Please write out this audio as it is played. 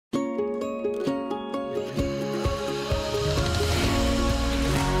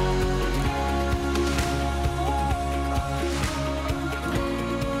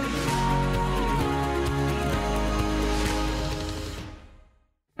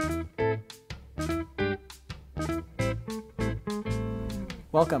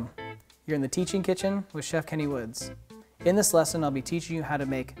Welcome. You're in the Teaching Kitchen with Chef Kenny Woods. In this lesson, I'll be teaching you how to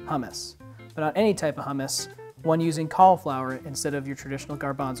make hummus, but not any type of hummus, one using cauliflower instead of your traditional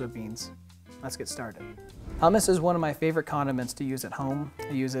garbanzo beans. Let's get started. Hummus is one of my favorite condiments to use at home.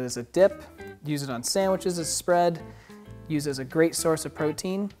 I use it as a dip, use it on sandwiches as a spread, use it as a great source of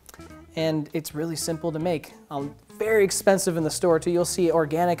protein, and it's really simple to make. Very expensive in the store too. You'll see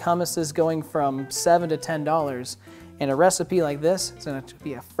organic hummuses going from $7 to $10. And a recipe like this is going to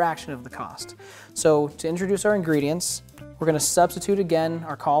be a fraction of the cost. So to introduce our ingredients, we're going to substitute again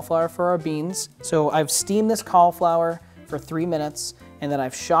our cauliflower for our beans. So I've steamed this cauliflower for 3 minutes, and then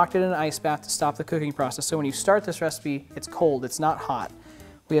I've shocked it in an ice bath to stop the cooking process. So when you start this recipe, it's cold, it's not hot.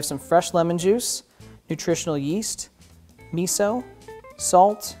 We have some fresh lemon juice, nutritional yeast, miso,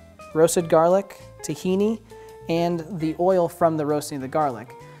 salt, roasted garlic, tahini, and the oil from the roasting of the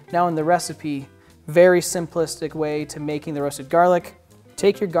garlic. Now in the recipe, very simplistic way to making the roasted garlic.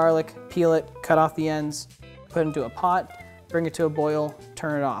 Take your garlic, peel it, cut off the ends, put it into a pot, bring it to a boil,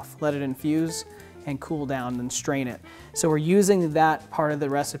 turn it off, let it infuse and cool down and strain it. So we're using that part of the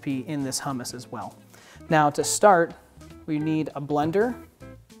recipe in this hummus as well. Now to start, we need a blender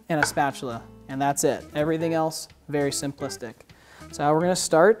and a spatula, and that's it. Everything else, very simplistic. So how we're gonna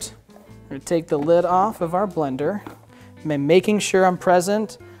start, we're gonna take the lid off of our blender. I'm making sure I'm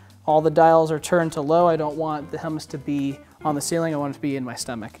present. All the dials are turned to low. I don't want the hummus to be on the ceiling. I want it to be in my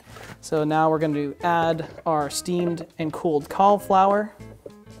stomach. So now we're going to add our steamed and cooled cauliflower,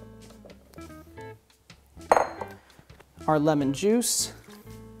 our lemon juice,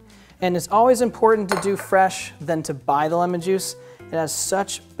 and it's always important to do fresh than to buy the lemon juice. It has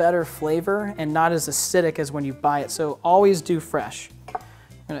such better flavor and not as acidic as when you buy it, so always do fresh. I'm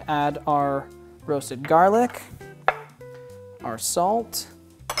going to add our roasted garlic, our salt,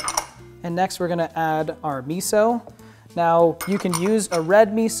 and next we're gonna add our miso. Now you can use a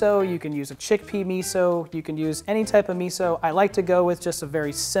red miso, you can use a chickpea miso, you can use any type of miso. I like to go with just a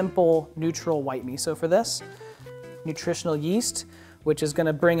very simple neutral white miso for this. Nutritional yeast, which is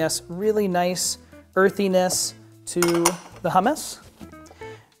gonna bring us really nice earthiness to the hummus.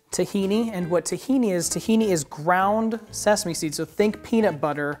 Tahini, and what tahini is ground sesame seeds. So think peanut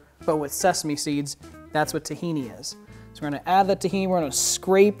butter, but with sesame seeds, that's what tahini is. So we're gonna add the tahini, we're gonna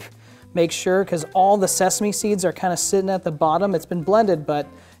scrape. Make sure, because all the sesame seeds are kind of sitting at the bottom. It's been blended, but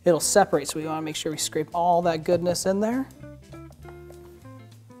it'll separate. So we want to make sure we scrape all that goodness in there.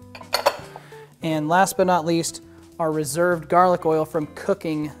 And last but not least, our reserved garlic oil from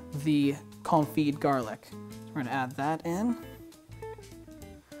cooking the confit garlic. So we're going to add that in.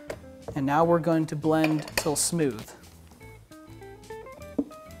 And now we're going to blend till smooth.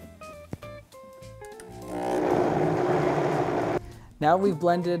 Now we've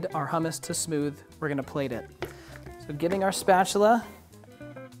blended our hummus to smooth, we're gonna plate it. So getting our spatula,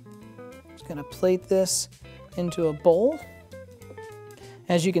 just gonna plate this into a bowl.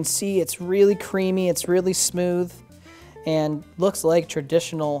 As you can see, it's really creamy, it's really smooth, and looks like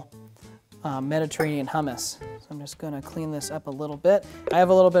traditional Mediterranean hummus. So I'm just gonna clean this up a little bit. I have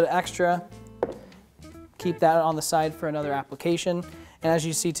a little bit of extra. Keep that on the side for another application. And as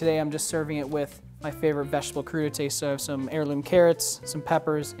you see today, I'm just serving it with my favorite vegetable crudité, so I have some heirloom carrots, some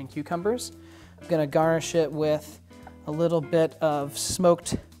peppers, and cucumbers. I'm gonna garnish it with a little bit of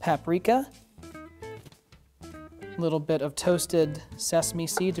smoked paprika, a little bit of toasted sesame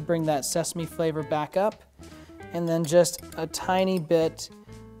seed to bring that sesame flavor back up, and then just a tiny bit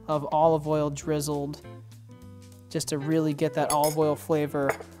of olive oil drizzled just to really get that olive oil flavor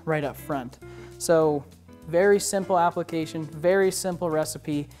right up front. So very simple application, very simple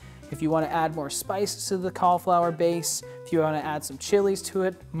recipe. If you want to add more spice to the cauliflower base, if you want to add some chilies to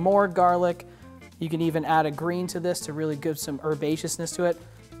it, more garlic, you can even add a green to this to really give some herbaceousness to it.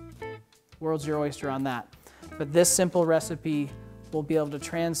 World's your oyster on that. But this simple recipe will be able to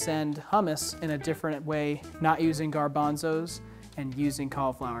transcend hummus in a different way, not using garbanzos and using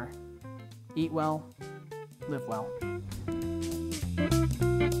cauliflower. Eat well, live well.